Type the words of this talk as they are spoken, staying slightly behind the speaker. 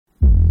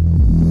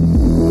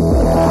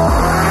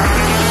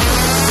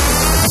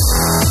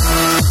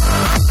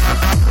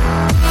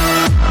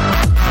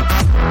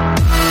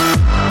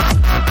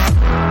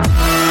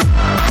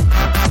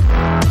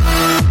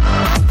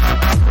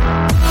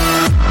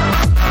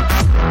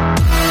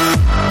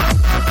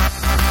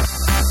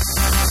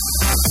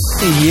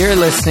You're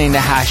listening to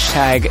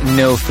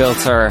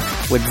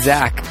 #NoFilter with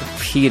Zach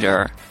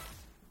Peter.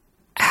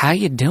 How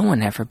you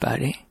doing,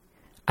 everybody?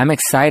 I'm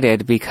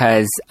excited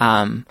because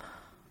I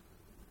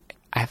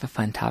have a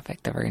fun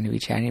topic that we're going to be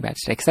chatting about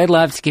today. Because I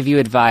love to give you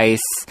advice,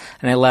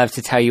 and I love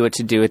to tell you what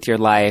to do with your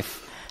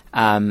life.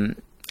 I'm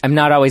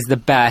not always the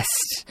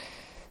best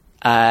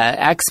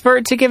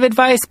expert to give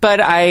advice, but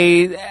I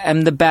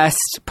am the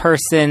best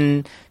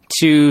person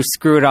to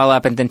screw it all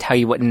up and then tell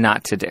you what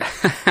not to do.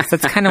 So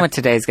that's kind of what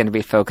today is going to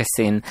be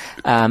focusing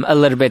a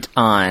little bit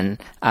on.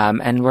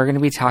 And we're going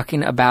to be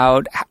talking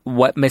about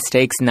what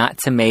mistakes not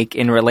to make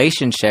in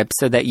relationships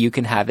so that you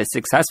can have a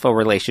successful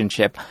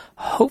relationship,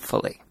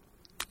 hopefully,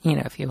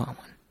 if you want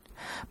one.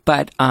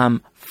 But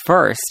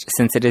first,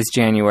 since it is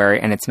January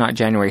and it's not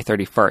January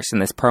 31st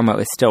and this promo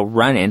is still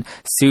running,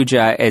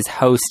 Suja is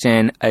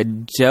hosting a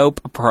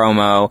dope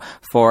promo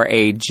for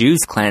a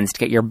juice cleanse to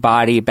get your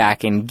body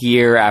back in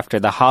gear after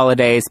the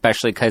holidays,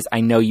 especially because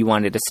I know you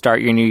wanted to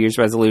start your New Year's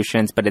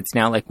resolutions, but it's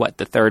now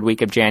the third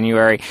week of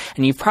January,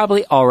 and you've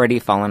probably already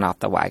fallen off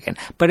the wagon.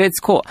 But it's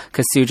cool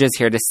because Suja's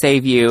here to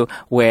save you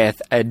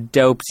with a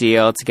dope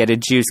deal to get a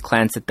juice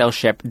cleanse that they'll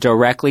ship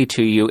directly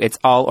to you. It's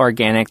all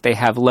organic. They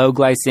have low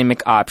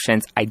glycemic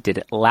options. I did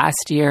it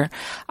last year.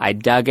 I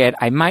dug it.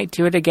 I might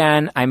do it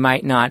again. I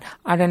might not.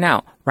 I don't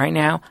know. Right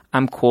now,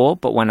 I'm cool,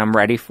 but when I'm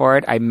ready for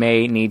it, I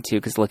may need to,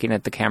 because looking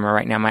at the camera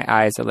right now, my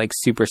eyes are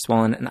super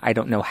swollen, and I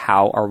don't know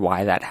how or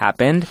why that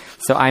happened.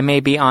 So I may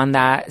be on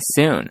that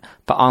soon.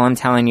 But all I'm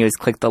telling you is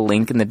click the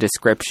link in the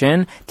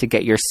description to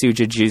get your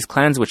Suja Juice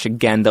Cleanse, which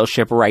again, they'll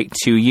ship right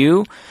to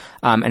you.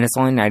 And it's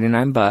only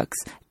 $99.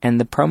 And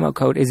the promo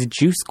code is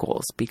Juice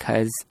Goals,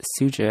 because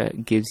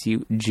Suja gives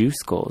you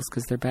juice goals,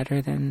 because they're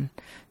better than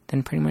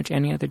pretty much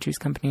any other juice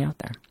company out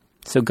there.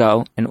 So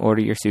go and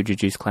order your Suja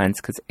Juice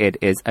Cleanse because it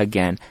is,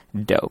 again,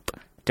 dope.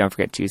 Don't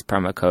forget to use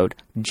promo code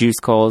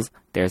JuiceColes.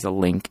 There's a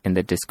link in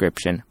the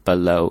description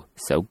below,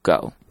 so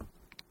go.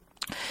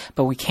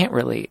 But we can't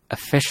really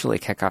officially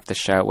kick off the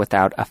show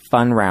without a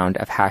fun round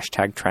of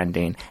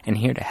 #trending. And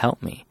here to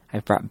help me,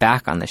 I've brought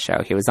back on the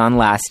show. He was on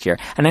last year.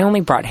 And I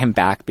only brought him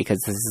back because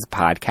this is a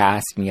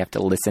podcast and you have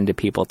to listen to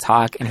people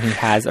talk. And he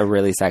has a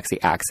really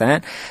sexy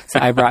accent.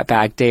 So I brought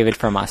back David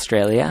from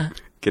Australia.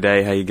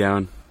 G'day, how you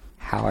going?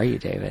 How are you,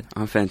 David?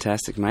 I'm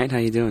fantastic, mate. How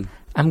you doing?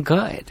 I'm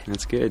good.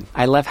 That's good.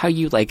 I love how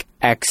you,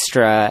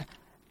 extra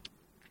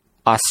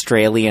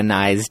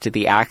Australianized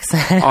the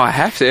accent. Oh, I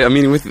have to. I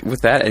mean,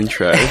 with that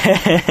intro, I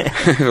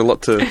have a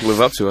lot to live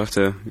up to. I have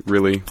to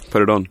really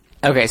put it on.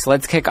 Okay, so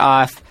let's kick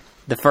off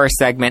the first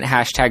segment,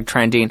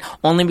 #trending,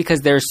 only because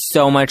there's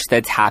so much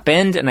that's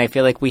happened, and I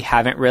feel like we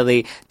haven't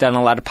really done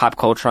a lot of pop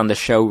culture on the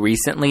show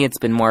recently. It's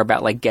been more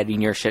about, getting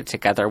your shit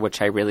together,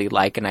 which I really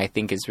like and I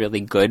think is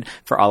really good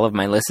for all of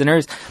my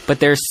listeners.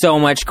 But there's so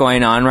much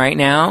going on right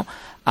now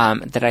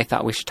that I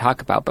thought we should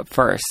talk about. But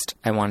first,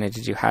 I wanted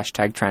to do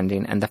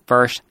 #trending, and the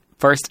first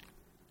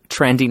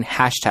trending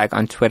hashtag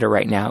on Twitter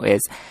right now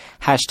is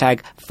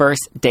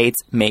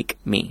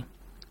 #FirstDatesMakeMe.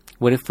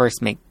 What do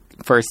first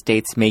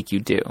dates make you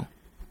do?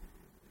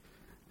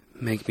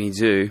 Make me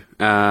do.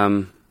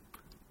 Bring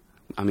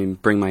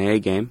my A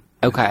game.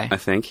 Okay. I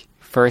think.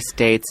 First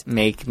dates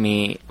make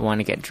me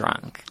want to get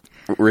drunk.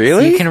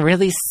 Really? So you can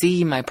really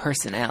see my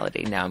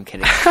personality. No, I'm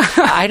kidding.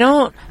 I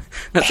don't.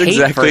 That's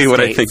exactly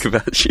what I think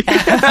about you.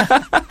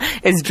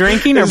 Is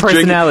drinking or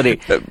personality?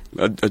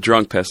 A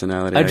drunk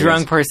personality. A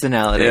drunk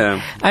personality.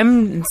 Yeah.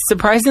 I'm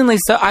surprisingly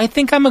so. I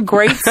think I'm a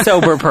great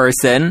sober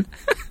person.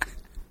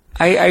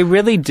 I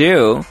really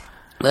do.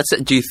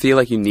 Do you feel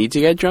like you need to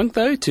get drunk,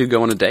 though, to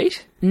go on a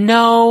date?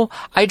 No,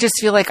 I just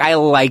feel like I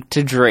like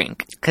to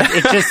drink. Because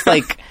it's just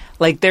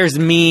there's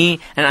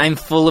me, and I'm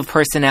full of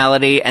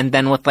personality, and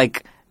then with,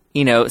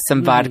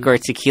 some vodka or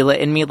tequila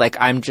in me,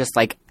 I'm just,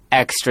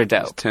 extra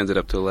dope. Just turns it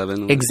up to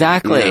 11.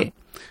 Exactly. Yeah.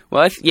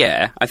 Well,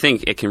 I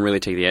think it can really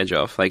take the edge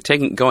off.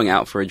 Going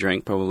out for a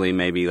drink, probably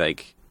maybe,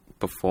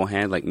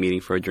 beforehand, meeting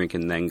for a drink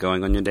and then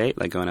going on your date,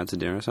 going out to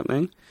dinner or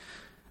something.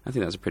 I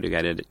think that's a pretty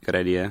good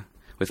idea.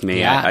 With me,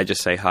 yeah. I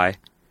just say hi.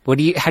 How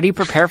do you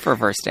prepare for a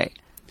first date?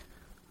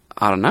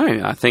 I don't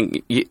know. I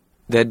think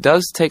there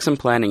does take some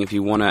planning if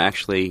you want to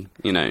actually,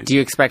 Do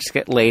you expect to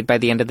get laid by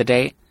the end of the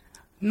date?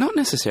 Not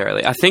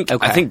necessarily. I think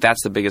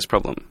that's the biggest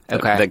problem.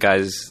 Okay. That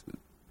guys,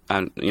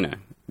 Do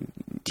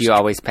you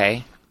always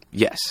pay?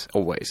 Yes,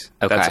 always.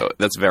 Okay.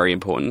 That's very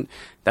important.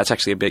 That's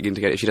actually a big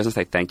indicator. If she doesn't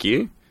say thank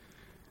you,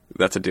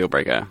 that's a deal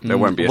breaker. There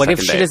won't be a second date. What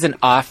if she doesn't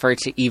offer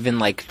to even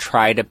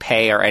try to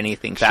pay or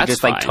anything? She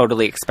just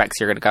totally expects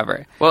you're going to cover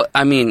it. Well,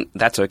 I mean,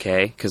 that's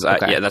okay because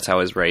that's how I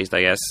was raised.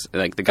 I guess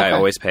the guy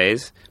always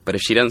pays. But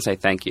if she doesn't say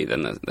thank you,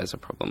 then there's a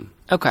problem.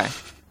 Okay.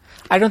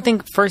 I don't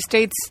think first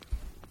dates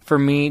for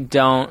me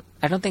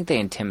I don't think they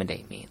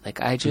intimidate me.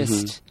 I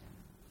just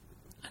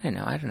don't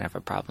know. I don't have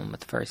a problem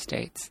with first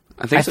dates.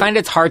 I think find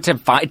it's hard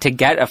to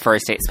get a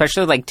first date,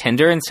 especially like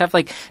Tinder and stuff.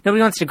 Like,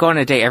 nobody wants to go on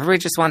a date. Everybody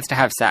just wants to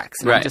have sex.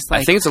 And I'm Right. just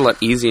like, I think it's a lot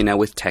easier now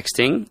with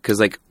texting because,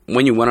 like,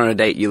 when you went on a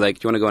date, you're like,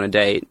 do you want to go on a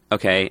date?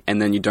 Okay.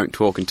 And then you don't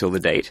talk until the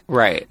date.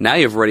 right. Now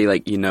you've already,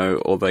 like, you know,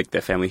 all, like,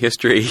 their family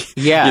history.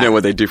 Yeah. You know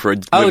what they do for a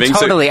Oh, living.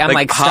 totally. So, I'm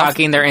like half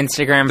stalking their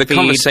Instagram the feed,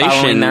 following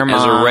conversation their mom.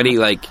 is already,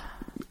 like,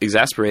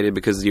 exasperated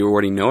because you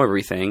already know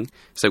everything.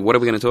 So what are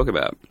we going to talk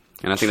about?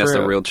 And I think that's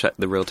True.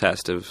 the real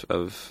test of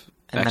And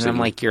then actually I'm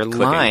like, you're clicking.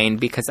 lying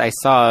because I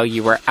saw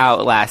you were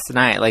out last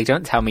night. Like,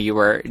 don't tell me you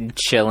were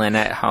chilling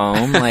at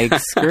home. Like,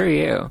 screw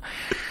you.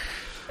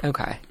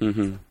 Okay.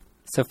 Mm-hmm.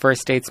 So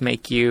first dates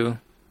make you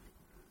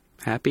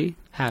Happy?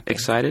 happy.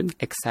 Excited?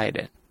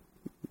 Excited.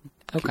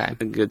 Okay.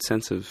 A good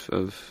sense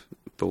of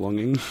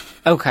belonging.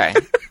 Okay.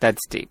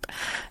 That's deep.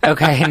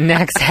 Okay.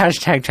 Next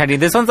hashtag trending.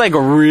 This one's like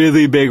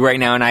really big right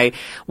now, and I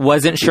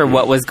wasn't sure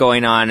what was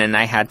going on, and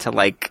I had to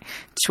like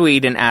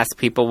tweet and ask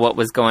people what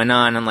was going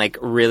on and like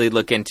really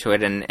look into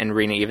it. And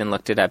Rena even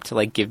looked it up to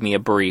like give me a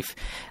brief.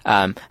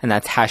 And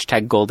that's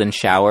hashtag golden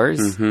showers.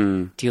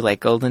 Mm-hmm. Do you like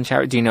golden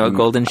showers? Do you know what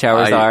golden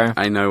showers are?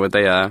 I know what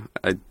they are.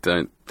 I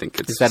don't think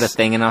it's... Is that a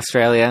thing in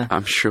Australia?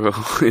 I'm sure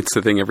it's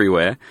a thing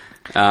everywhere.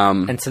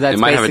 And so that's it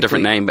might have a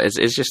different basically- name, but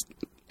it's just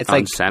It's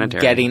like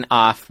unsanitary. getting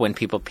off when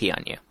people pee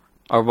on you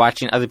or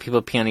watching other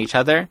people pee on each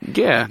other.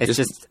 Yeah, It's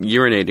just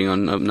urinating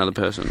on another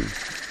person,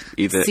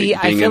 either See,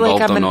 I being feel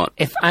like involved or not.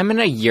 if I'm going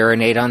to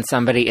urinate on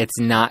somebody, it's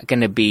not going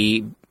to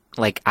be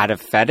like out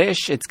of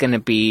fetish. It's going to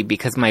be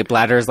because my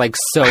bladder is like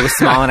so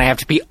small and I have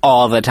to pee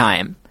all the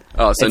time.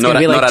 Oh, so It's not going to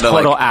be not like out of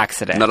total like,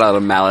 accident. not out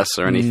of malice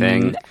or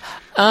anything.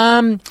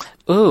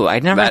 Ooh, I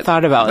never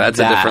thought about that.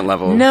 That's a different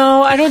level.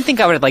 No, I don't think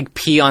I would like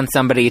pee on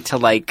somebody to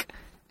like,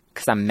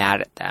 because I'm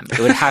mad at them. It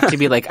would have to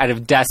be like out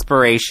of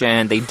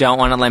desperation. They don't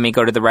want to let me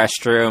go to the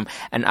restroom,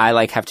 and I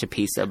like have to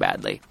pee so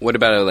badly. What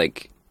about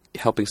like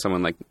helping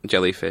someone like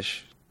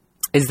jellyfish?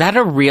 Is that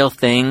a real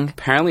thing?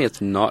 Apparently,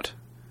 it's not.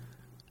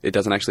 It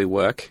doesn't actually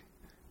work.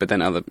 But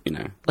then other,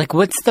 Like,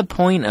 what's the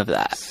point of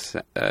that?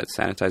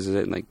 sanitizes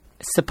it and like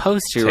It's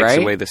supposed to, takes right?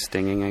 away the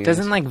stinging. I guess.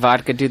 Doesn't like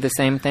vodka do the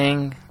same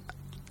thing?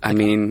 I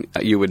mean,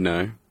 you would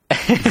know.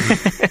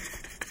 It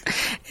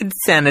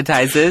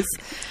sanitizes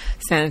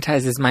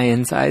my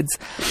insides.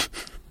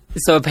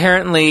 So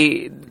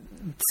apparently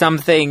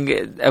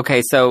something,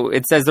 okay, so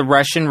it says a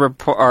Russian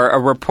report, or a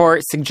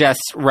report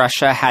suggests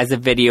Russia has a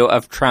video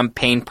of Trump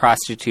paying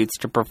prostitutes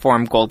to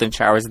perform golden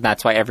showers, and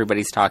that's why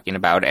everybody's talking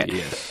about it.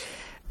 Yes.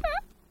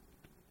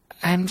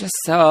 I'm just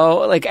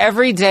so, like,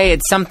 every day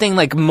it's something,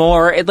 like,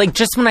 more, like,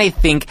 just when I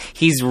think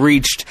he's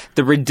reached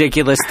the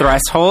ridiculous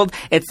threshold,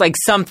 it's, like,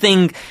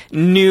 something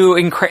new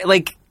and,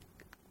 like,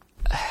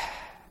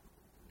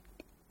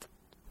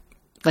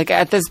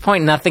 at this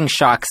point, nothing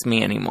shocks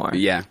me anymore.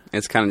 Yeah,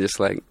 it's kind of just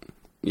like,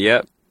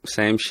 yep,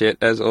 same shit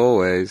as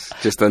always,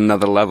 just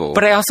another level.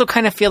 But I also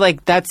kind of feel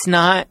like that's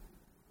not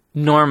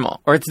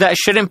normal, or that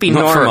shouldn't be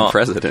Not normal. for a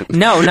president.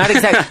 No, not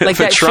exactly. Like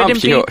For that Trump,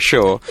 shouldn't be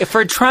sure.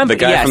 For Trump, The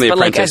guy yes, from The but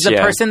like as Apprentice, the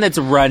yeah. person that's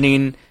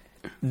running,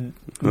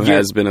 Who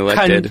has been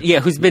elected.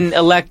 who's been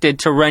elected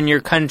to run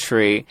your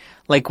country.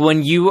 Like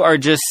when you are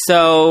just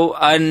so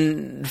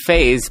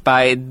unfazed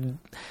by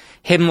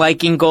him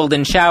liking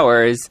golden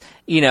showers,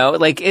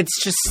 like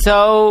it's just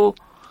so.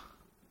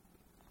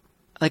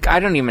 Like,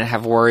 I don't even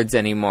have words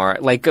anymore.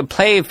 Like,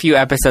 play a few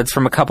episodes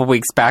from a couple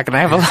weeks back, and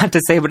I have a lot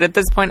to say, but at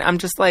this point, I'm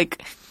just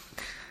like...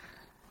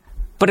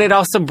 But it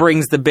also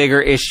brings the bigger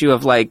issue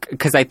of, like...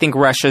 Because I think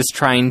Russia's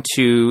trying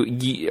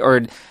to...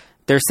 Or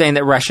they're saying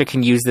that Russia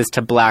can use this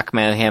to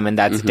blackmail him, and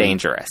that's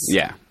dangerous.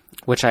 Yeah.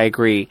 Which I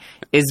agree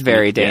is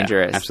very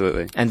dangerous. Yeah,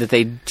 absolutely. And that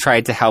they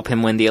tried to help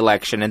him win the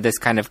election, and this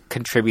kind of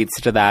contributes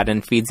to that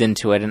and feeds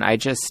into it, and I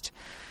just...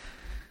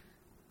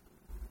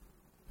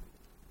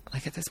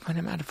 Like, at this point,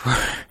 I'm out of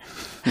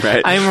words.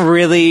 Right. I'm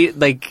really,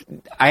 like,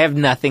 I have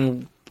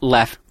nothing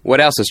left.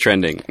 What else is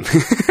trending?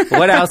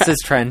 What else is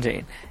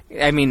trending?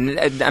 I mean,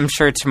 I'm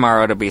sure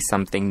tomorrow it'll be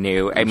something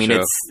new. I mean,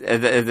 sure.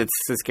 it's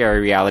a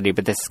scary reality,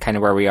 but this is kind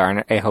of where we are,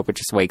 and I hope it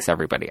just wakes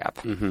everybody up.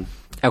 Mm-hmm.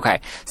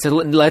 Okay, so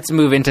let's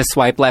move into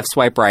swipe left,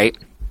 swipe right.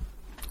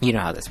 You know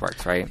how this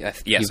works, right?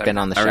 Yes, You've been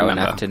on the I show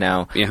remember. enough to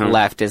know. Uh-huh.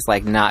 Left is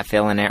like not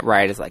feeling it.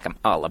 Right is like I'm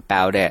all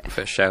about it.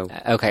 For sure.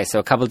 Okay, so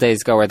a couple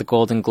days ago, where the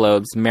Golden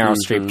Globes, Meryl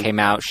Streep came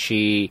out.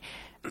 She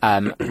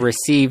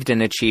received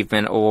an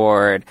achievement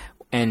award,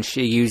 and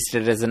she used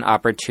it as an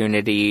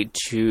opportunity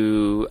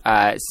to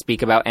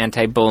speak about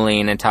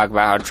anti-bullying and talk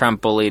about how Trump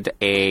bullied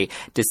a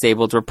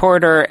disabled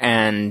reporter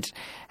and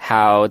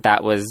how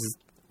that was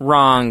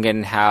wrong,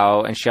 and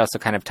she also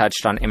kind of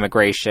touched on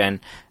immigration.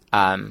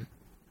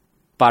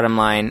 Bottom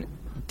line,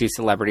 do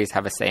celebrities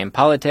have a say in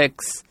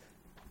politics?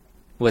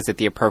 Was it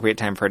the appropriate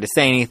time for her to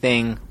say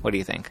anything? What do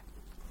you think?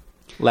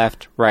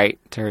 Left, right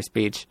to her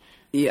speech?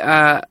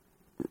 Yeah,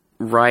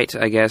 right,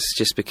 I guess,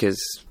 just because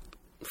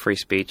free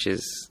speech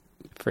is...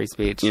 Free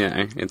speech.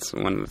 It's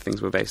one of the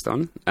things we're based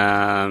on.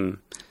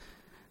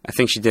 I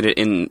think she did it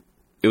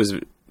it was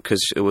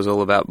because it was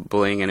all about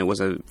bullying, and it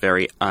was a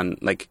very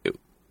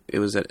it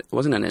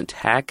wasn't an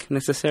attack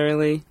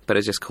necessarily, but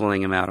it's just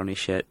calling him out on his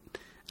shit,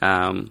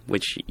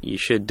 which you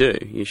should do.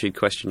 You should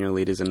question your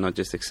leaders and not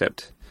just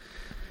accept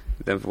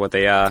them for what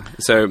they are.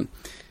 So,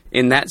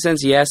 in that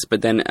sense, yes.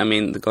 But then, I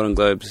mean, the Golden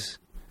Globes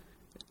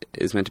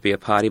is meant to be a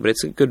party, but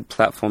it's a good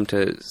platform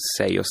to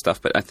say your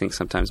stuff. But I think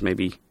sometimes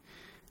maybe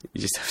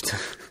you just have to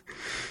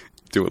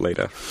do it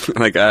later.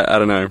 Like, I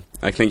don't know.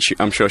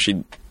 I'm sure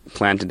she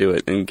planned to do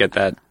it and get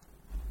that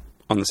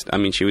on the... I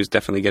mean, she was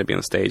definitely going to be on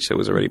the stage, so it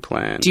was already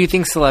planned. Do you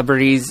think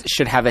celebrities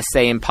should have a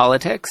say in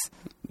politics?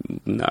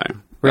 No.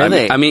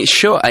 Really? I mean,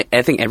 sure.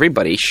 I think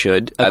everybody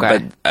should, Okay.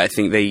 but I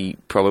think they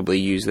probably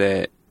use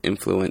their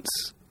influence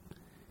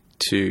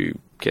to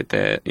get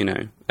their,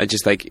 I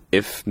just like,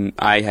 if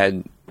I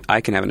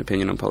can have an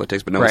opinion on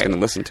politics, but no one's Right. going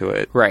to listen to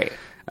it. Right.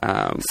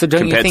 So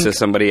don't you compared think... to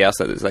somebody else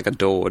that is like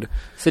adored.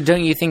 So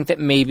don't you think that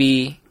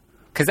maybe...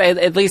 Because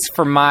at least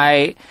for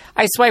I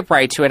swipe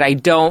right to it.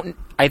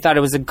 I thought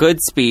it was a good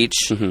speech.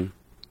 Mm-hmm.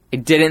 I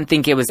didn't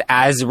think it was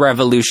as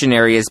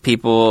revolutionary as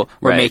people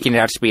were Right. making it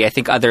out to be. I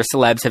think other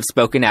celebs have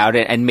spoken out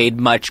and made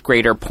much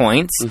greater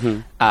points.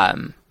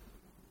 Mm-hmm.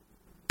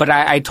 But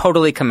I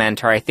totally commend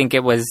her. I think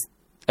it was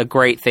a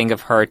great thing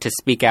of her to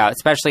speak out,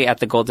 especially at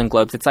the Golden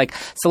Globes. It's like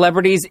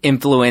celebrities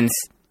influence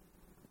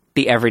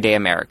the everyday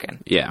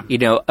American. Yeah.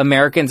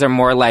 Americans are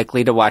more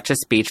likely to watch a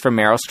speech from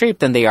Meryl Streep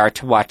than they are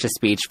to watch a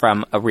speech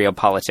from a real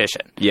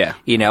politician. Yeah.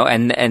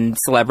 And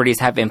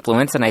celebrities have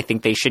influence, and I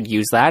think they should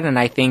use that. And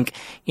I think,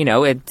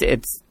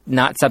 it's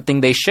not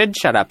something they should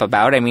shut up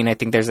about. I mean, I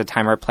think there's a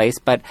time or place,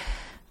 but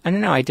I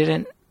don't know. I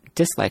didn't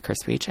dislike her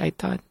speech. I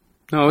thought...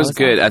 No, it was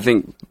good. I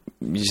think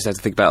you just have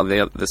to think about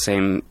the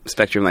same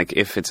spectrum. Like,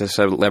 if it's a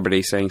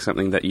celebrity saying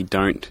something that you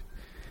don't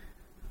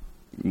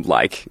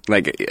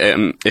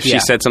if she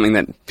said something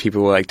that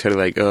people were like totally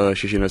like, oh,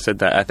 she shouldn't have said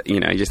that. You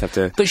just have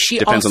to. But she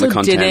depends also on the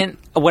content. didn't.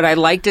 What I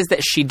liked is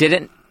that she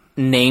didn't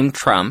name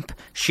Trump.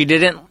 She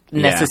didn't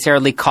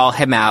necessarily call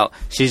him out.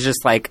 She's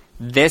just like,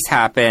 this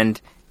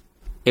happened.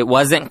 It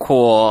wasn't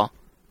cool.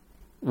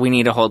 We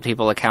need to hold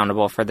people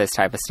accountable for this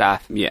type of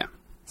stuff. Yeah.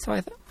 So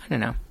I don't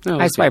know. No,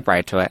 I swipe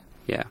right to it.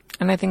 Yeah.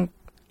 And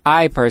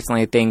I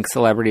personally think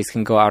celebrities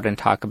can go out and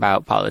talk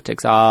about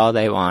politics all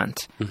they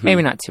want. Mm-hmm.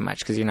 Maybe not too much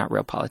because you're not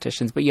real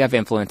politicians, but you have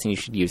influence and you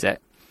should use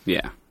it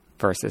Yeah.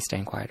 versus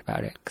staying quiet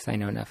about it, because I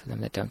know enough of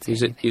them that don't see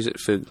Use it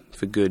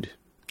for good.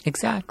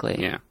 Exactly.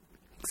 Yeah.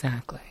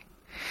 Exactly.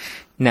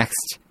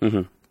 Next,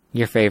 Mm-hmm.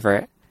 your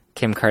favorite,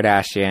 Kim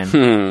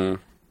Kardashian.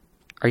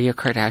 Are you a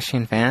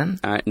Kardashian fan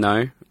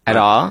No. at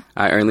all?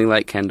 I only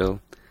like Kendall.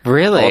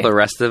 Really? All the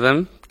rest of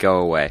them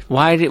go away.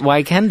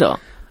 Why Kendall?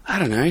 I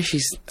don't know.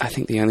 She's, I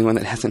think, the only one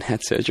that hasn't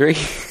had surgery.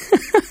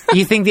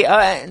 You think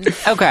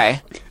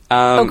okay.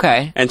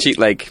 Okay. And she,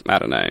 I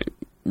don't know.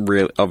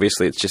 Really,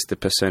 obviously, it's just the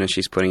persona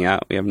she's putting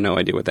out. We have no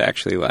idea what they're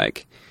actually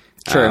like.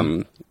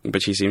 True.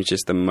 But she seems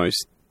just the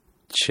most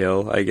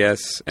chill, I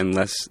guess, and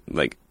less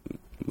into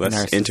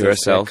Narcissistic.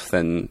 herself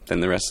than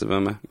the rest of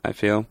them, I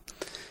feel.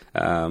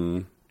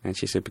 And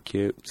she's super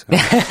cute. So.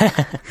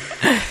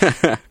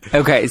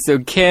 Okay, so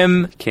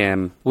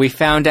Kim, we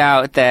found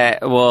out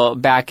that,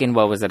 back in,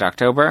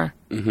 October?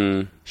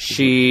 Mm-hmm.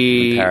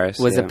 She In Paris,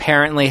 was yeah.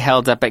 apparently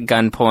held up at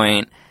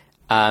gunpoint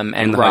and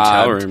In the robbed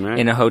hotel room, right?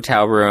 in a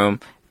hotel room.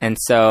 And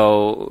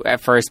so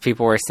at first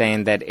people were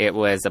saying that it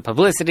was a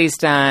publicity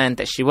stunt,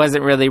 that she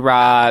wasn't really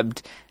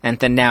robbed. And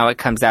then now it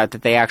comes out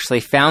that they actually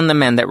found the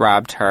men that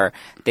robbed her.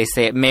 They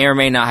say it may or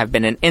may not have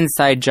been an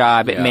inside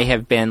job. It Yeah. may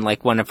have been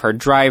like one of her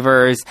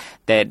drivers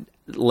that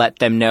let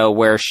them know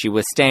where she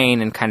was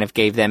staying and kind of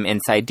gave them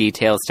inside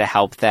details to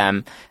help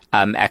them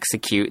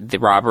execute the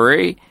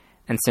robbery.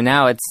 And so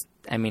now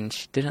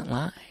she didn't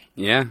lie.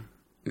 Yeah.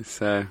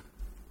 Do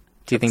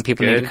you think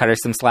people need good. to cut her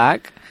some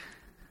slack?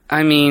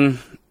 I mean,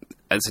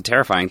 it's a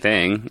terrifying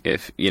thing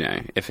if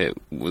it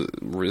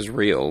was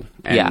real.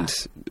 And Yeah.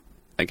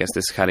 I guess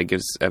this kind of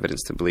gives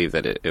evidence to believe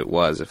that it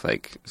was, if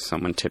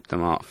someone tipped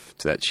them off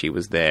to that she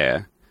was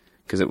there.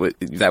 Because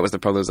that was the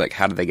problem, was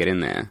how did they get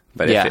in there?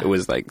 But Yeah. if it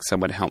was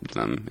someone helped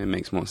them, it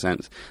makes more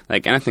sense.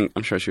 And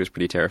I'm sure she was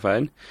pretty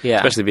terrified. Yeah.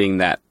 Especially being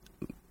that,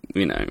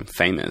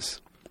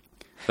 famous.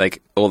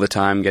 All the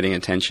time getting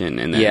attention,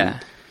 and then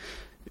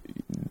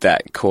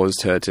that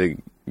caused her to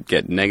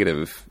get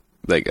negative,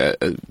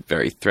 a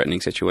very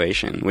threatening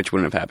situation, which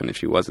wouldn't have happened if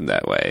she wasn't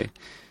that way.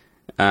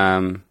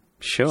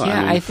 Sure.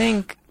 Yeah, I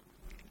think...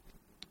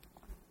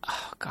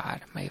 Oh,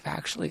 God, am I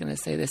actually going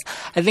to say this?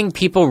 I think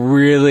people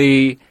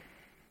really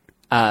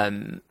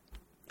are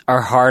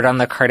hard on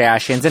the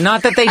Kardashians. And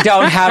not that they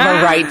don't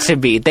have a right to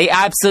be. They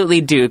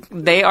absolutely do.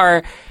 They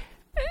are...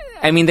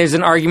 there's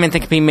an argument that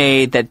can be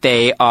made that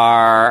they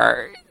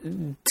are,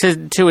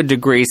 to a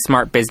degree,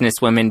 smart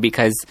businesswomen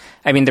because,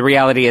 the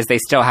reality is they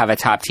still have a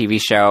top TV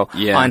show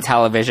on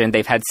television.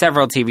 They've had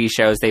several TV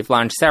shows. They've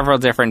launched several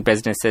different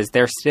businesses.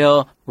 They're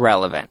still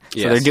relevant. So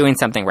Yes. they're doing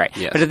something right.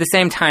 Yes. But at the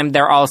same time,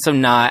 they're also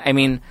not,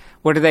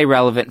 what are they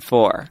relevant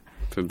for?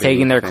 For being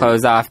Taking their famous.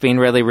 clothes off, being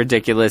really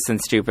ridiculous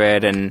and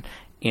stupid and,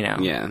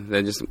 Yeah,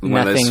 they're just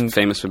one of Nothing- those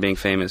famous for being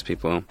famous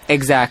people.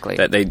 Exactly.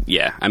 That they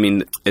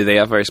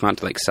are very smart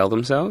to sell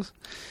themselves.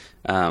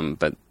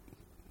 But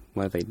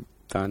what have they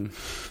done?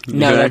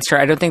 No, that's true.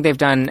 I don't think they've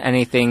done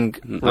anything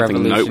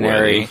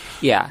revolutionary. Noteworthy.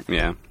 Yeah.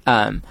 Yeah.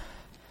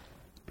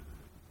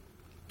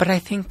 But I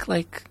think,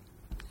 like,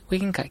 we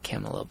can cut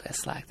Kim a little bit of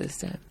slack this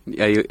time.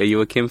 Are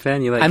you a Kim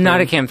fan? You like? I'm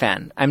not a Kim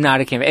fan.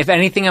 If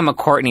anything, I'm a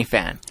Courtney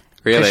fan.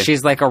 Really? Because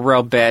she's, like, a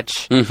real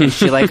bitch. And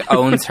she, like,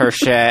 owns her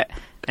shit.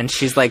 And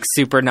she's, like,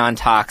 super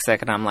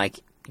non-toxic. And I'm like,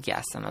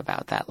 yes, I'm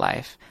about that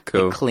life.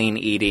 Cool. Like, clean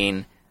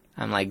eating.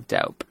 I'm, like,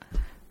 dope.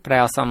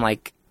 But I'm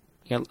like,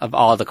 of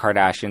all the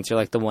Kardashians, you're,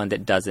 like, the one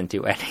that doesn't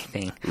do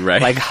anything.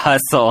 Right. Like,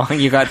 hustle.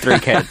 You got 3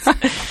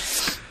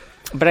 kids.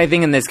 But I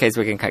think in this case,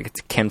 we can cut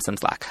Kim some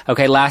slack.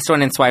 Okay, last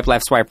one in Swipe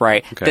Left, Swipe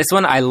Right. Okay. This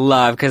one I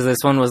love because this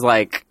one was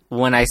like,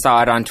 when I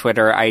saw it on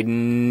Twitter, I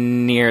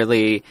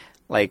nearly,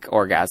 like,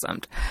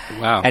 orgasmed.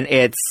 Wow. And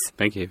it's...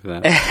 Thank you for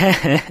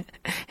that.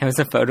 It was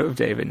a photo of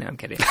David. No, I'm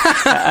kidding.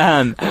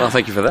 Well,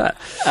 thank you for that.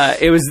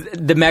 It was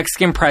the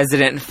Mexican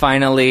president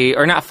finally,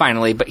 or not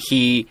finally, but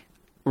he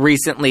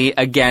recently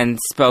again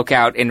spoke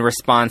out in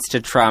response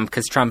to Trump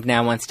because Trump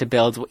now wants to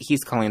build what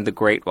he's calling the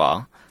Great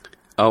Wall.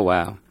 Oh,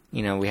 wow.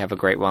 You know, we have a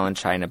Great Wall in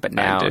China, but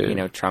now, you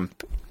know,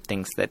 Trump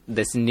thinks that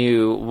this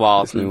new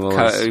wall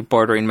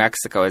bordering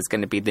Mexico is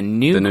going to be the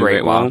new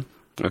Great Wall.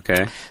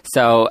 Okay.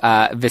 So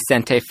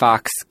Vicente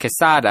Fox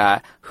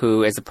Quesada,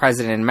 who is a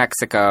president in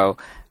Mexico,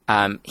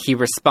 he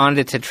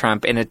responded to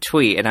Trump in a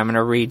tweet, and I'm going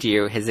to read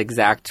you his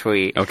exact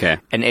tweet. Okay.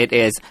 And it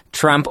is,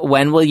 Trump,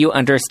 when will you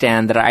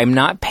understand that I'm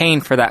not paying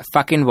for that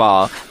fucking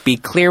wall? Be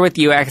clear with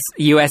U.S.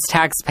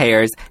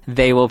 taxpayers.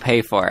 They will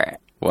pay for it.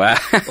 Wow.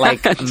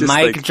 Like,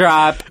 mic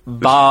drop,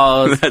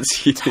 balls,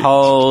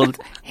 told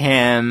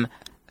him,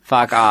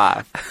 fuck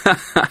off.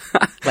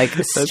 Like,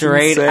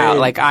 straight insane. out.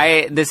 Like,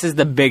 this is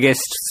the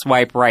biggest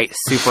swipe right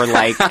super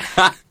like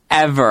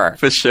ever.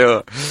 For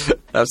sure.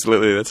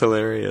 Absolutely. That's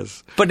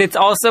hilarious. But it's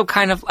also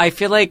kind of, I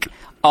feel like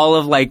all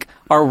of, like,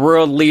 our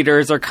world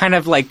leaders are kind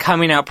of, like,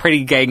 coming out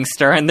pretty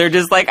gangster, and they're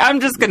just like,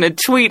 I'm just gonna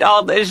tweet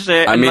all this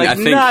shit. I mean, like, I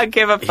think not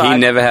give a fuck. he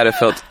never had a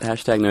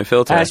hashtag no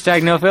filter.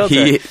 Hashtag no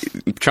filter.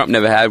 Trump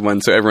never had one,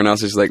 so everyone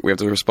else is like, we have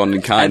to respond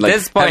in kind. At like,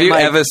 this point, have you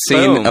like, ever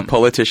seen boom. a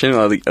politician,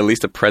 or at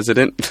least a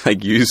president,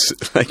 like, use,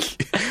 like,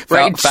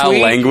 Right, foul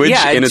language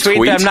in a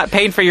tweet? That I'm not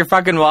paying for your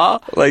fucking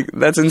wall. Like,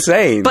 that's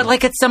insane. But,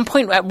 like, at some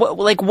point,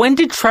 like, when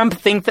did Trump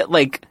think that,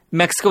 like,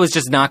 Mexico was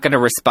just not going to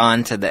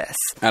respond to this?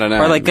 I don't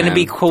know. Or, like, going to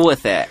be cool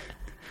with it?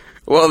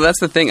 Well, that's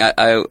the thing.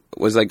 I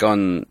was, like,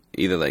 on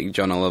either, like,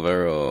 John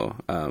Oliver or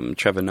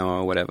Trevor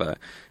Noah or whatever,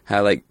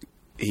 how, like,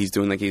 he's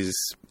doing, like, his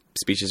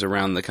speeches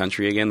around the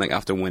country again, like,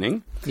 after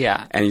winning.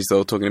 Yeah. And he's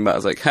all talking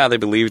about, like, how they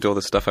believed all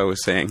the stuff I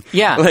was saying.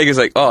 Yeah. Like, it's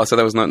like, oh, so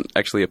that was not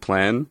actually a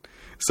plan?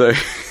 So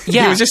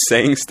he was just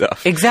saying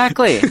stuff.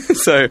 Exactly.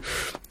 So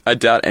I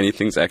doubt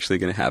anything's actually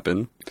going to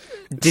happen.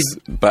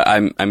 But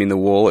I mean, the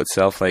wall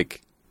itself,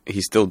 like,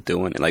 he's still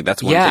doing it. Like,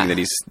 that's one thing that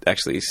he's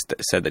actually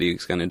said that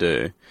he's going to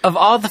do. Of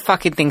all the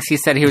fucking things he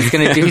said he was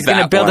going to do, he's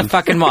going to build a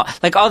fucking wall.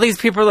 Like, all these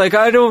people are like,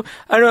 I don't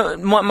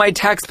want my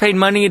tax-paid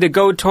money to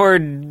go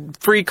toward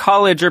free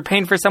college or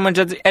paying for someone's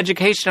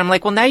education. I'm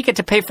like, well, now you get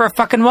to pay for a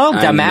fucking wall,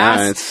 dumbass. I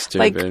know, it's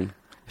stupid. Like,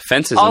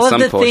 fences all in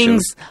some of the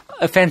portions.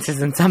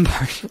 Fences in some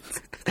portions.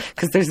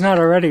 Because there's not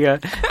already a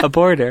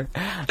border.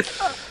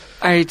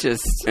 I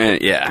just...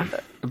 yeah.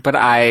 But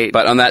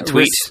on that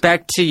tweet,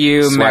 respect to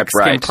you,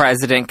 Mexican right.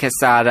 President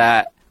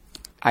Quesada.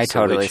 I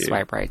totally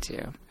swipe right to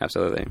you.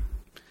 Absolutely.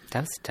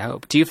 That's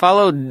dope. Do you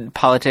follow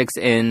politics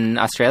in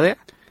Australia?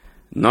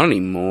 Not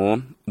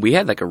anymore. We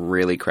had, like, a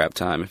really crap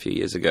time a few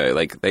years ago.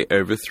 Like, they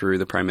overthrew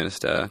the Prime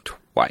Minister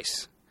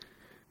twice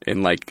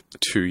in, like,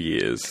 2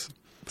 years.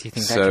 Do you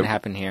think that can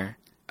happen here?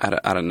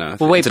 I don't know.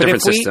 Well, wait, it's a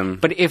different system.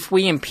 But if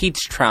we impeach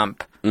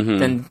Trump,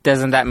 then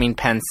doesn't that mean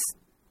Pence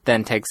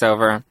then takes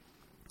over?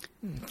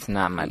 It's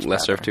not much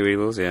Lesser of two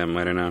evils? Yeah,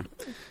 I don't know.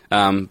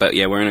 But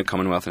yeah, we're in a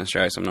Commonwealth in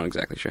Australia, so I'm not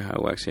exactly sure how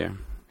it works here.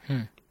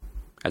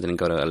 I didn't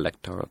go to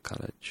electoral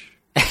college.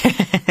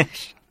 That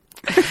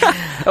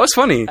was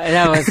funny.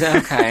 That was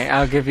okay.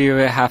 I'll give you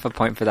half a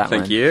point for that one.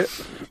 Thank you.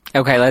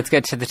 Okay, let's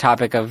get to the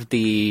topic of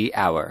the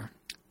hour.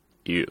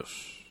 Yes.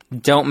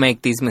 Don't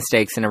make these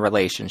mistakes in a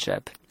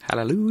relationship.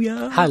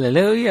 Hallelujah.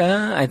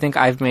 Hallelujah. I think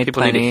I've made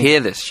People plenty. need to hear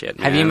this shit,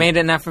 man. Have you made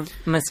enough of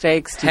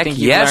mistakes? Do you think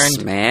yes, you've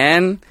learned?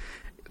 Man.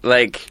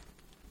 Like,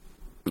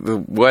 the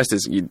worst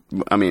is,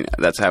 I mean,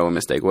 that's how a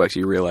mistake works.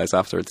 You realize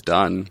after it's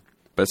done.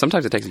 But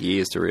sometimes it takes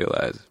years to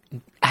realize.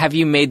 Have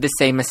you made the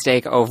same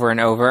mistake over and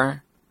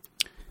over?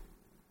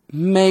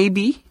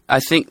 Maybe. I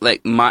think,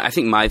 like, my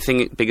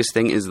biggest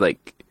thing is,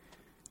 like,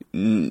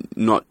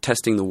 not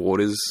testing the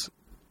waters,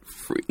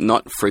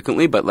 not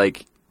frequently, but,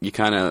 like, you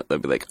kind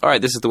of be like, all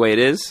right, this is the way it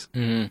is.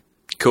 Mm-hmm.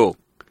 Cool.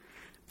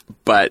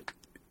 But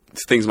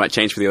things might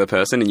change for the other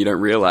person, and you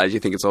don't realize. You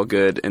think it's all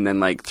good, and then,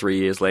 like, 3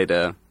 years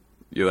later,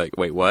 you're like,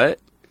 wait, what?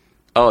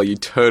 Oh, we're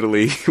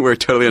totally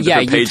on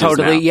different pages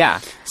now. Yeah.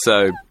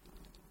 So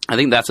I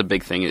think that's a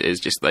big thing, is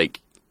just,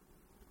 like,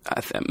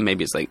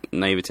 maybe it's like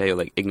naivete or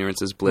like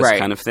ignorance is bliss Right.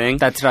 kind of thing.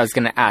 That's what I was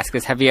going to ask,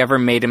 is have you ever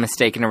made a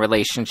mistake in a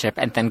relationship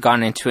and then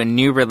gone into a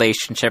new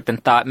relationship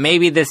and thought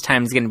maybe this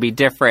time is going to be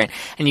different,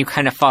 and you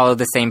kind of follow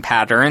the same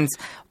patterns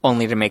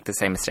only to make the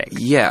same mistake?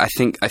 Yeah, I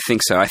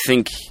think so. I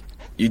think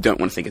you don't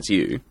want to think it's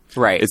you.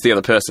 Right. It's the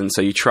other person.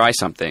 So you try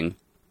something,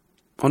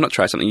 or not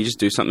try something, you just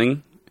do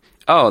something.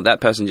 Oh,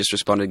 that person just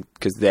responded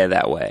because they're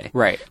that way.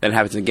 Right. Then it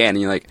happens again,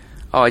 and you're like,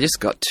 oh, I just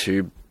got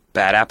 2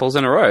 bad apples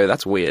in a row.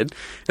 That's weird.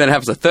 Then it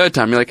happens a third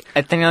time. You're like,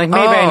 And then you're like,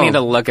 maybe I need to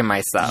look at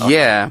myself.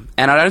 yeah.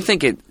 And I don't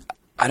think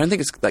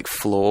it's like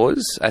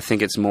flaws. I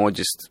think it's more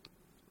just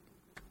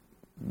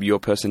your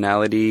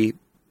personality,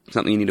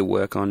 something you need to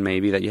work on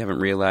maybe that you haven't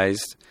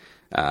realized.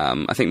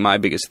 I think my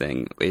biggest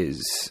thing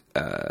is...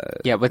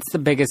 Yeah, what's the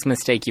biggest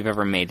mistake you've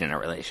ever made in a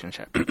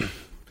relationship?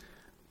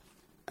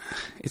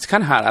 It's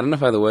kind of hard. I don't know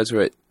if I have the words for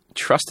it.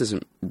 Trust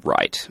isn't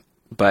right,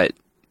 but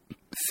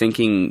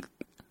thinking...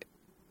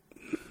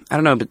 I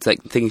don't know, but it's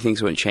like thinking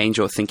things won't change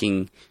or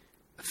thinking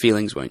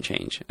feelings won't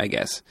change, I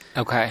guess.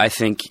 Okay. I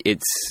think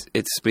it's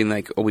been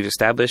like, oh, we've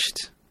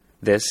established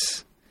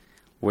this.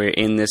 We're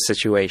in this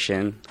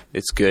situation.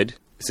 It's good.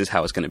 This is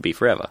how it's going to be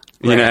forever.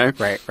 You know?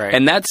 Right.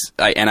 And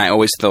I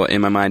always thought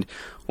in my mind,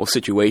 well,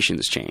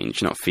 situations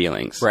change, not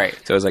feelings. Right.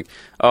 So I was like,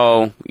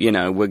 oh,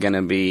 we're going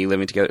to be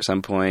living together at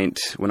some point.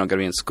 We're not going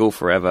to be in school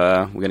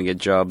forever. We're going to get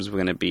jobs. We're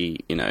going to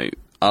be,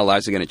 our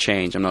lives are going to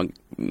change. I'm not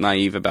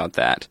naive about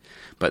that.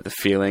 But the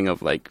feeling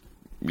of like,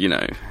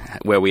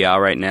 where we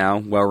are right now,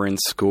 while we're in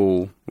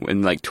school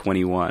in like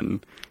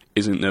 21,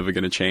 isn't never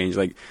going to change.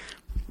 Like,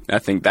 I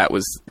think that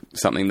was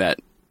something that,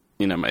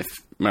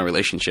 my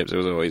relationships, it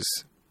was always,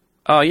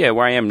 oh yeah,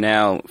 where I am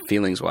now,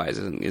 feelings wise,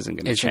 isn't going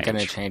to change. Isn't going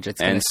to change.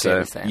 It's going to stay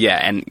the same. Yeah,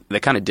 and they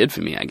kind of did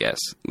for me, I guess.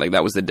 Like,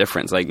 that was the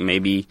difference. Like,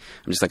 maybe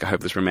I'm just like a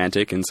hopeless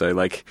romantic, and so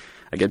like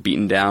I get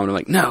beaten down, and I'm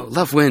like, no,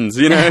 love wins,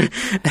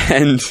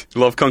 and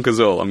love conquers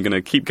all. I'm going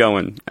to keep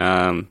going.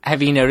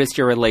 Have you noticed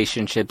your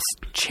relationships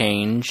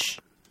change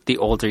the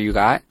older you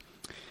got?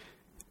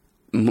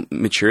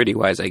 Maturity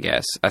wise, I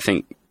guess.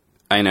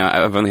 I know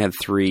I've only had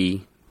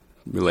 3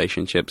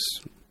 relationships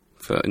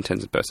for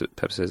intents and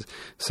purposes.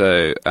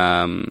 So,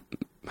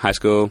 high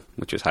school,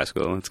 which was high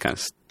school, it's kind of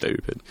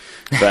stupid.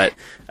 But,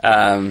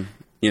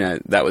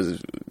 that was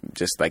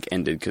just like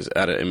ended because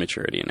out of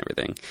immaturity and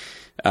everything.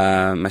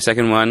 My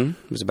second one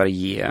was about a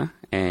year,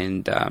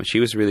 and she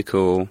was really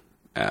cool,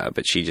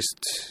 but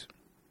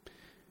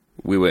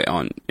we were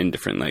in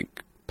different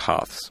like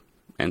paths.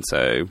 And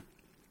so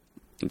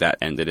that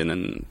ended. And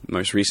then the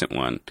most recent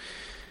one,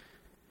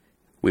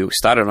 we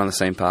started on the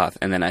same path.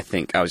 And then I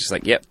think I was just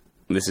like, yep,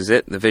 this is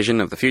it. The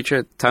vision of the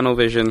future, tunnel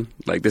vision.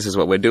 Like, this is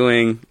what we're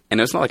doing. And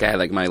it's not like I had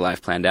like my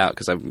life planned out,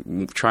 because I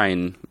try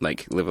and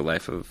like live a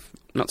life of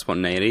not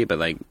spontaneity, but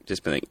like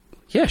just be like,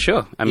 yeah,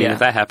 sure. I mean, if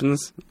that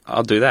happens,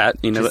 I'll do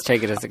that. Just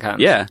take it as it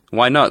comes. Yeah.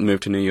 Why not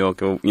move to New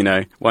York, or,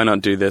 why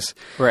not do this?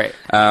 Right.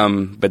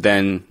 But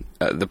then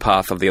the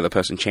path of the other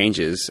person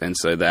changes. And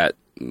so that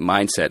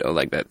mindset, or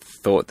like that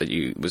thought that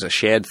was a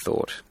shared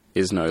thought,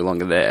 is no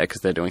longer there,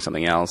 because they're doing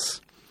something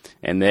else.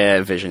 And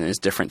their vision is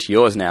different to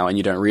yours now, and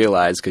you don't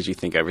realize because you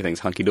think everything's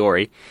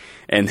hunky-dory.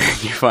 And then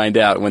you find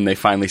out when they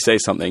finally say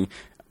something,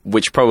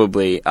 which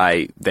probably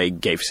they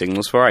gave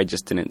signals for. I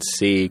just didn't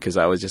see, because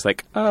I was just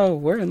like, oh,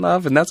 we're in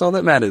love, and that's all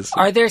that matters.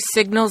 Are there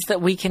signals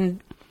that we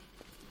can...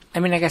 I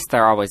mean, I guess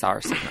there always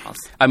are signals.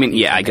 I mean,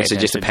 yeah, I guess it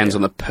just depends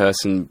on the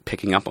person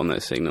picking up on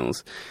those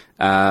signals.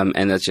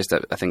 And that's just,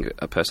 I think,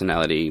 a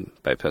personality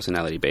by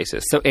personality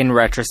basis. So in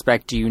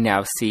retrospect, do you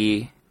now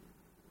see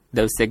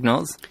those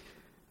signals?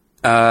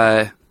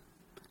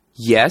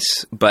 Yes,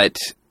 but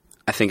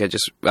I think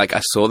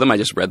I saw them, I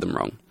just read them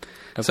wrong.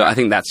 Okay. So I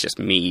think that's just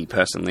me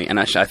personally, and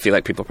I feel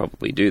like people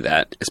probably do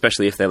that,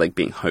 especially if they're like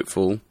being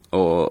hopeful,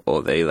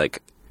 or they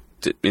like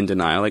in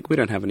denial, like, we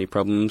don't have any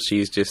problems,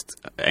 she's just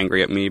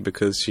angry at me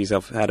because she's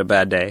had a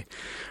bad day,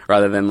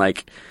 rather than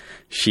like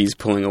she's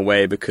pulling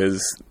away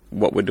because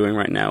what we're doing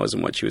right now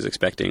isn't what she was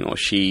expecting, or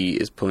she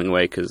is pulling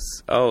away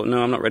because, oh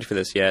no, I'm not ready for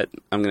this yet,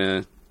 I'm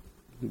gonna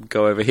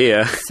go over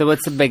here. So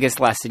what's the biggest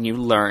lesson you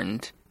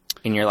learned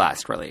in your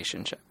last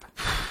relationship?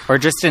 Or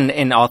just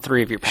in all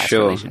 3 of your past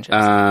relationships?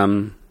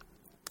 I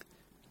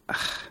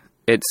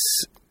think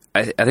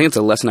it's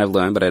a lesson I've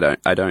learned, but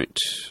I don't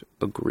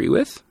agree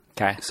with.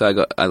 Okay.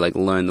 So I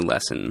learned the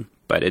lesson,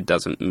 but it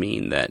doesn't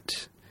mean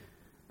that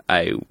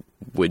I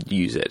would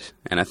use it.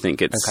 And I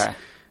think it's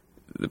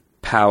the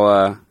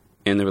power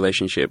in the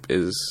relationship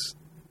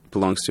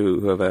belongs to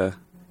whoever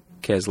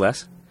cares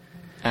less.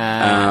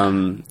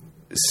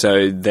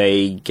 So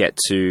they get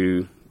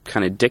to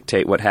kind of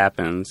dictate what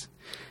happens.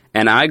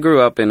 And I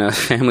grew up in a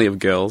family of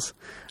girls.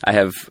 I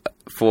have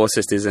 4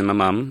 sisters and my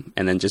mum,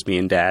 and then just me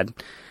and dad.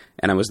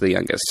 And I was the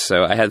youngest.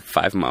 So I had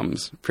 5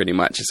 mums, pretty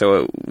much.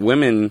 So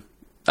women,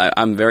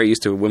 I'm very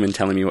used to women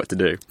telling me what to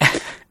do.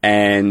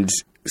 And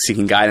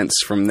seeking guidance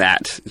from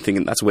that,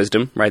 thinking that's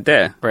wisdom right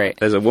there. Right.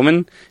 There's a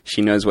woman,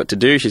 she knows what to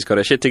do, she's got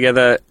her shit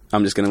together,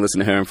 I'm just going to listen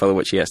to her and follow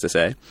what she has to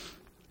say.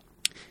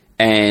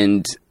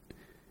 And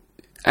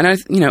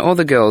all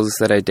the girls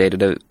that I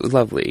dated are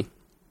lovely.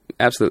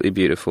 absolutely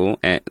beautiful,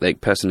 and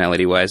like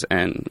personality-wise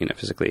and, you know,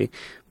 physically.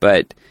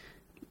 But,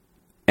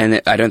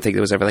 and I don't think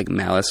there was ever like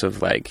malice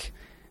of like,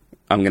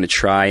 I'm going to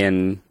try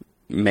and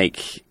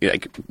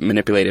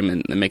manipulate him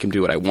and make him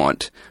do what I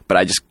want. But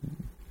I just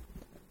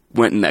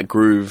went in that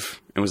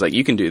groove and was like,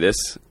 you can do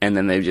this. And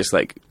then they just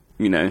like,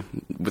 you know,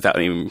 without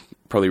even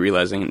probably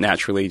realizing it,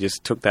 naturally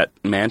just took that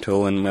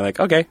mantle and we're like,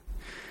 okay,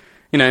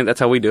 you know, that's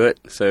how we do it.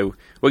 So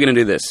we're going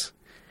to do this.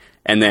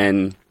 And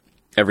then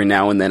every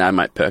now and then I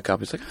might perk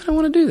up. It's like, I don't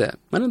want to do that.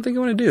 I don't think I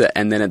want to do that.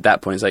 And then at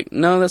that point, it's like,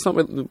 no, that's not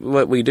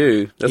what we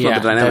do. That's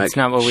not the dynamic. That's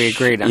not what we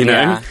agreed on. You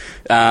know?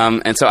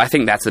 And so I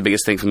think that's the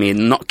biggest thing for me,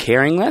 not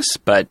caring less,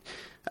 but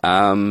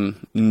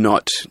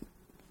not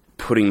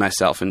putting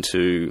myself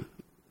into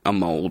a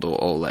mold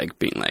or like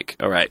being like,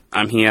 all right,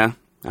 I'm here,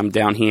 I'm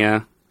down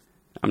here,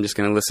 I'm just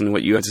going to listen to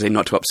what you have to say,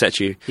 not to upset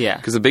you. Yeah.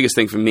 Because the biggest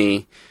thing for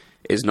me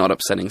is not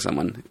upsetting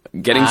someone.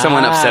 Getting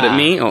someone upset at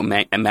me or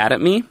mad at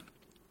me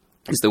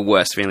is the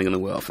worst feeling in the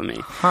world for me.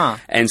 Huh.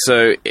 And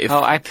so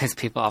I piss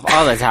people off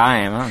all the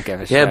time. I don't give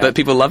a shit. Yeah, but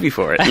people love you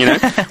for it, you know?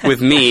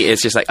 With me,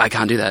 it's just like, I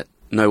can't do that.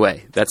 No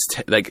way. That's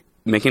like,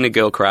 making a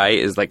girl cry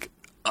is like,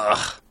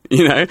 ugh.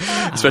 You know,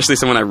 especially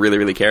someone I really,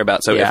 really care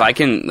about. So if I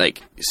can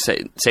like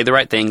say the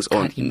right things,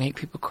 or God, you make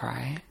people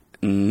cry.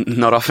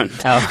 Not often.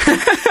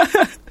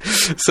 Oh,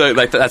 so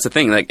like that's the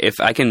thing. Like if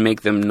I can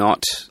make them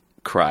not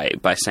cry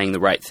by saying the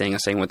right thing or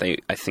saying what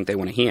I think they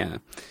want to hear,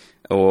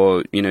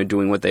 or you know,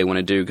 doing what they want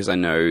to do because I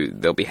know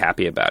they'll be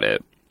happy about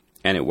it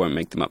and it won't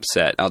make them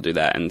upset, I'll do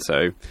that. And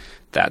so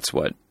that's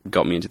what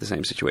got me into the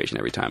same situation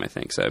every time, I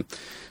think. So,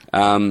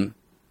 and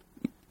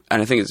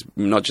I think it's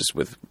not just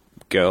with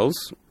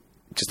girls.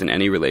 Just in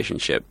any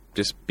relationship,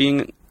 just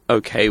being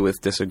okay with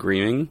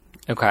disagreeing.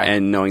 Okay.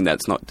 And knowing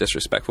that's not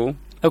disrespectful.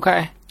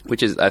 Okay.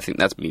 Which is, I think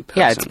that's me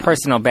personally. Yeah, it's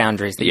personal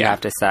boundaries that you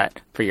have to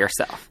set for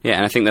yourself. Yeah,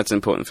 and I think that's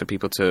important for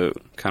people to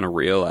kind of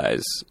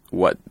realize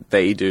what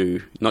they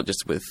do, not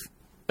just with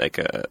like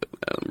a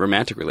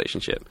romantic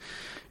relationship.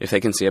 If they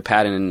can see a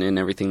pattern in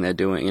everything they're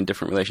doing in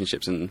different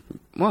relationships and,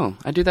 well,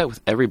 I do that with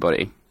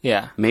everybody.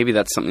 Yeah. Maybe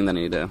that's something that I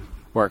need to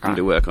work on.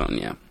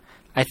 Yeah.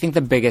 I think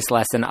the biggest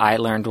lesson I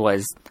learned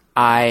was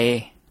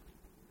I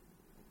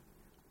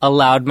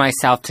allowed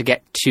myself to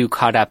get too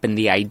caught up in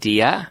the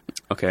idea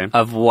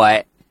of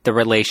what the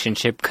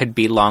relationship could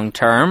be long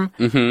term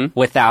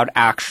without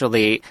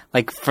actually,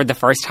 like, for the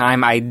first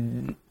time, I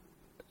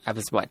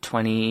was,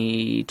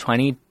 19,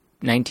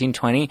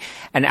 20,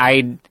 and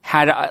I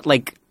had,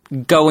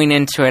 going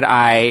into it,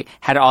 I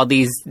had all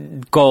these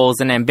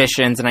goals and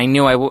ambitions, and I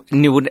knew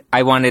knew what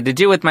I wanted to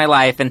do with my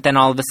life. And then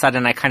all of a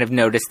sudden, I kind of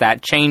noticed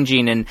that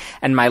changing, and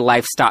my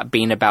life stopped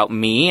being about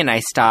me. And I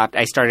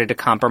started to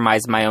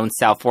compromise my own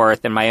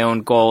self-worth and my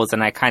own goals.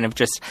 And I kind of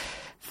just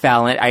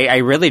fell in. I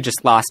really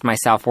just lost my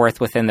self-worth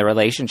within the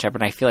relationship.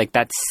 And I feel like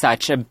that's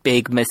such a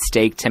big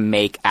mistake to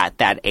make at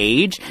that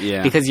age,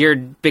 because you're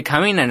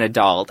becoming an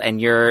adult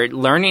and you're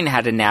learning how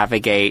to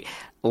navigate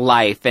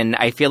life. And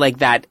I feel like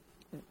that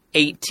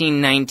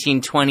 18,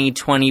 19, 20,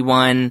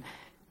 21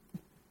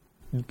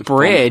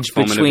 bridge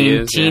between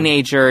years,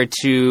 teenager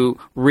to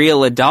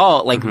real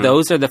adult,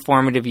 those are the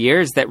formative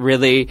years that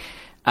really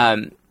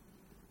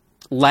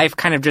life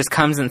kind of just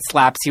comes and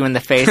slaps you in the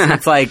face. And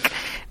it's like,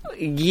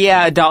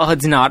 yeah,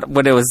 adulthood's not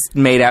what it was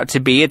made out to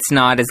be. It's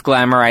not as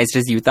glamorized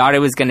as you thought it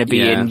was going to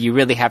be. And you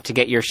really have to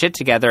get your shit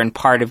together. And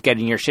part of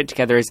getting your shit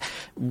together is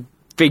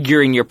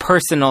figuring your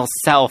personal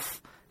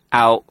self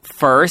out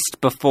first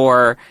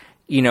before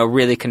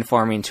really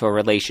conforming to a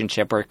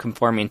relationship or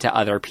conforming to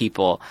other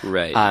people.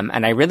 Right.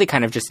 And I really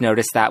kind of just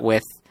noticed that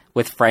with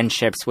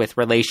friendships, with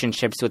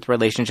relationships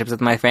with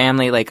my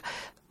family, like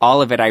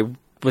all of it, I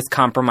was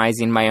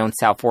compromising my own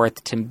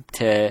self-worth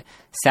to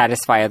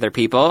satisfy other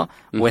people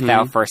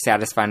without first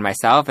satisfying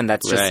myself. And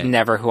that's just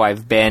never who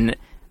I've been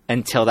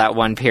until that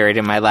one period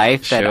in my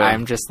life that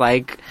I'm just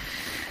like,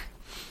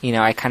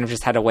 I kind of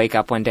just had to wake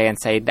up one day and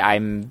say,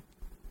 I'm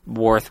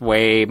worth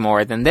way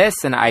more than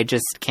this, and I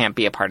just can't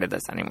be a part of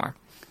this anymore.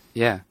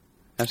 Yeah,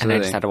 absolutely.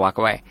 And I just had to walk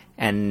away.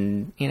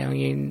 And,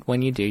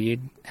 when you do, you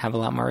have a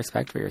lot more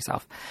respect for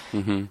yourself.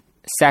 Mm-hmm.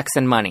 Sex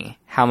and money,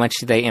 how much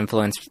do they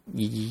influence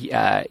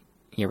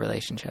your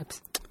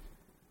relationships?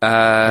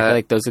 I feel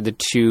like those are the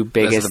two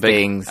biggest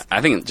things.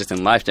 I think just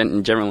in life,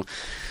 in general.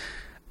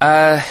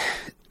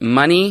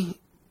 Money,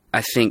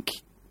 I think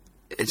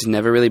it's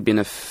never really been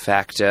a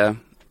factor.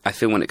 I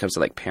feel when it comes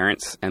to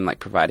parents and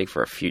providing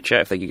for a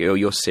future, if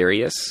you're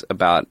serious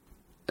about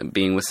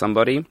being with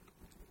somebody,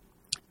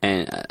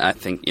 and I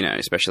think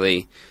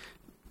especially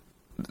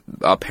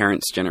our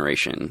parents'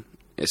 generation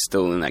is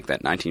still in that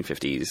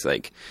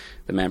 1950s.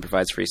 The man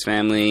provides for his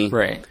family,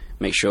 right?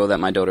 Make sure that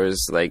my daughter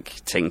is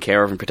taken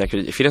care of and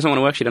protected. If she doesn't want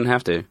to work, she doesn't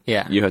have to.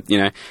 Yeah,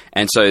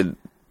 and so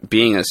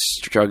being a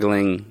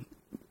struggling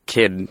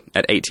kid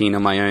at 18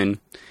 on my own,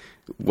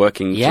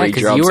 working 3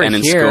 jobs and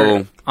in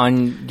school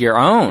on your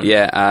own,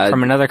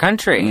 from another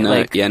country.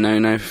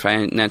 No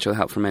financial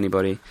help from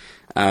anybody,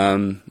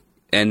 and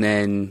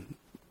then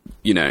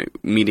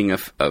meeting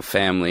a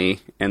family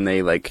and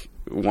they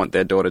want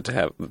their daughter to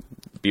have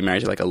be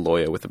married to like a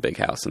lawyer with a big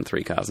house and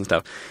 3 cars and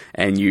stuff,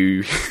 and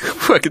you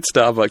work at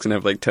Starbucks and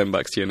have like $10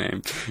 to your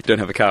name. You don't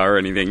have a car or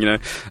anything, you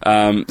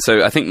know.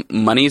 So I think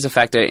money is a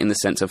factor in the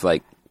sense of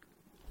like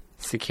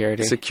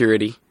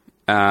security.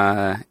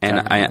 And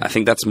I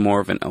think that's more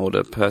of an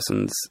older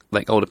person's,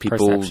 like older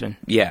people. Perception.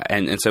 Yeah.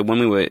 And so when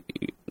we were,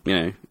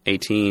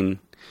 18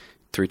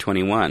 through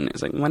 21,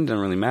 it's like money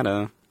doesn't really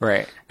matter.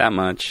 Right. That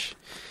much.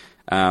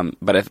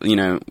 But if,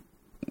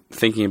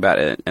 thinking about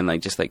it and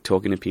like just like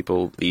talking to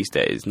people these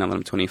days, now that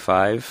I'm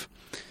 25,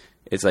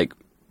 it's like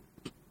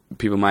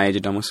people my age are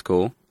done with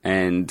school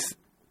and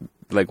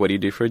like, what do you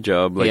do for a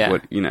job? Like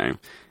what,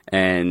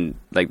 and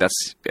like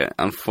that's,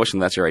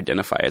 unfortunately that's your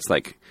identifier. It's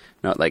like,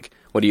 not like,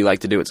 what do you like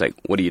to do? It's like,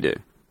 what do you do?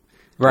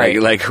 Right.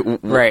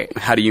 Right.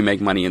 How do you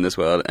make money in this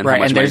world? And right. How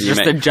much and there's money do you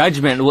just make? the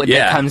judgment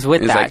that comes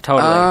with that. Like,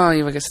 totally. Oh,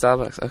 you work at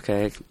Starbucks.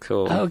 Okay,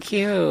 cool. Oh,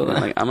 cute.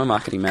 Like, I'm a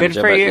marketing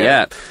manager. Good for you.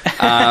 Yeah.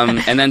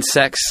 And then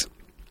sex,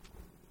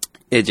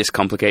 it just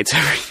complicates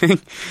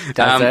everything.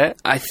 Does it?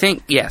 I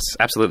think, yes,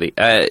 absolutely.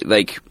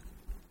 Like,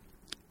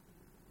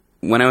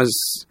 when I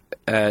was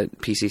at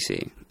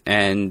PCC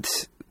and,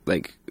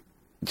 like,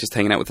 just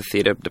hanging out with the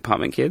theater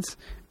department kids,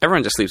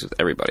 everyone just sleeps with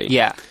everybody.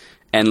 Yeah.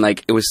 And,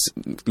 like, it was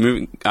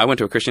I went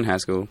to a Christian high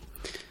school.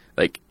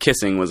 Like,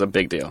 kissing was a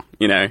big deal,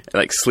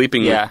 Like,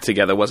 sleeping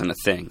together wasn't a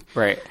thing.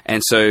 Right.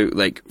 And so,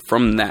 like,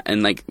 from that,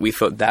 and, like, we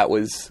thought that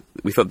was,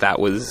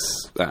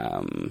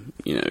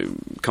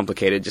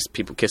 complicated, just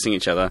people kissing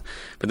each other.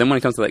 But then when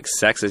it comes to, like,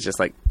 sex, it's just,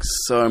 like,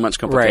 so much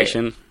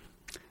complication. Right.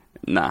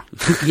 Nah.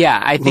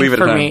 Yeah, I think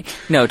for me...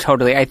 No,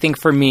 totally. I think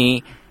for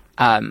me,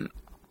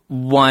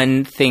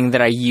 one thing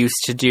that I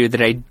used to do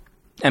that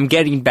I'm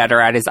getting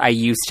better at is I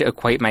used to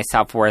equate my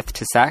self-worth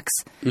to sex,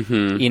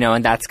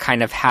 and that's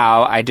kind of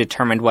how I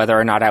determined whether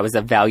or not I was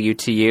of value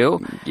to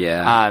you.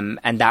 Yeah.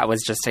 And that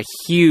was just a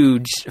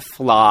huge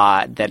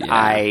flaw that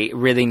I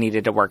really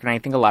needed to work. And I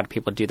think a lot of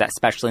people do that,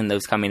 especially in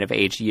those coming of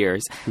age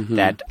years,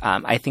 that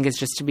I think it's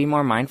just to be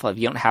more mindful of.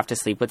 You don't have to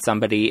sleep with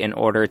somebody in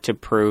order to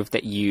prove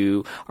that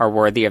you are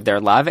worthy of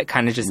their love. It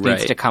kind of just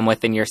needs to come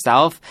within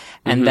yourself.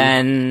 And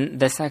then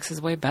the sex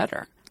is way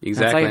better.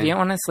 Exactly. It's like, if you don't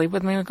want to sleep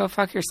with me, go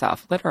fuck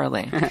yourself.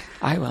 Literally.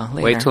 I will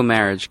later. Wait till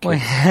marriage.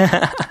 Time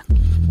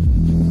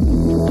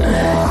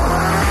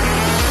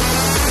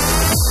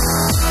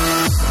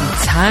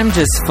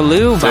just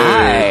flew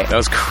by. That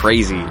was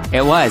crazy.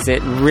 It was.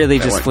 It really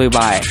just flew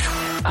by.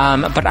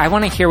 But I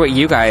want to hear what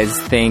you guys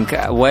think.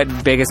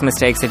 What biggest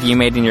mistakes have you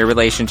made in your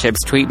relationships?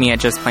 Tweet me at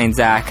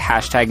JustPlainZach,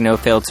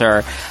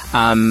 #NoFilter.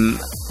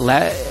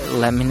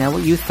 Let me know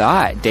what you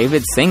thought.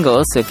 David's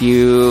single, so if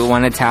you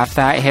want to tap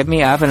that, hit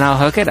me up and I'll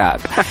hook it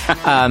up.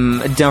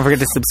 Don't forget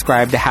to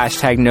subscribe to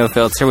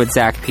 #NoFilter with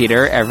Zach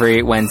Peter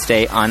every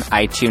Wednesday on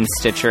iTunes,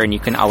 Stitcher, and you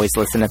can always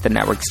listen at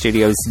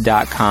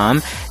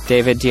thenetworkstudios.com.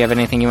 David, do you have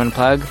anything you want to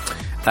plug?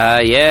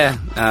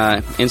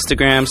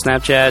 Instagram,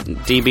 Snapchat,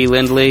 DB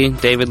Lindley,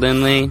 David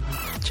Lindley.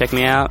 Check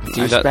me out.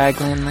 Douchebag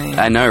Lindley.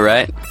 I know,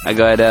 right? I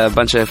got a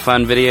bunch of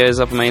fun videos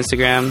up on my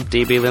Instagram,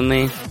 DB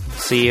Lindley.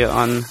 See you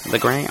on the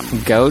gram.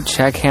 Go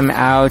check him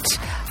out.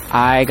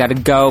 I gotta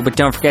go, but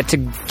don't forget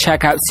to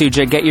check out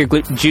Suja. Get your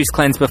juice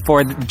cleanse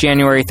before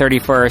January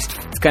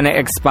 31st. It's gonna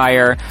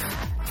expire.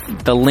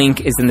 The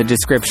link is in the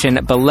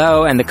description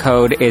below, and the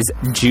code is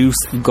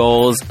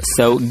JUICEGOALS.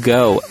 So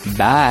go.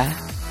 Bye.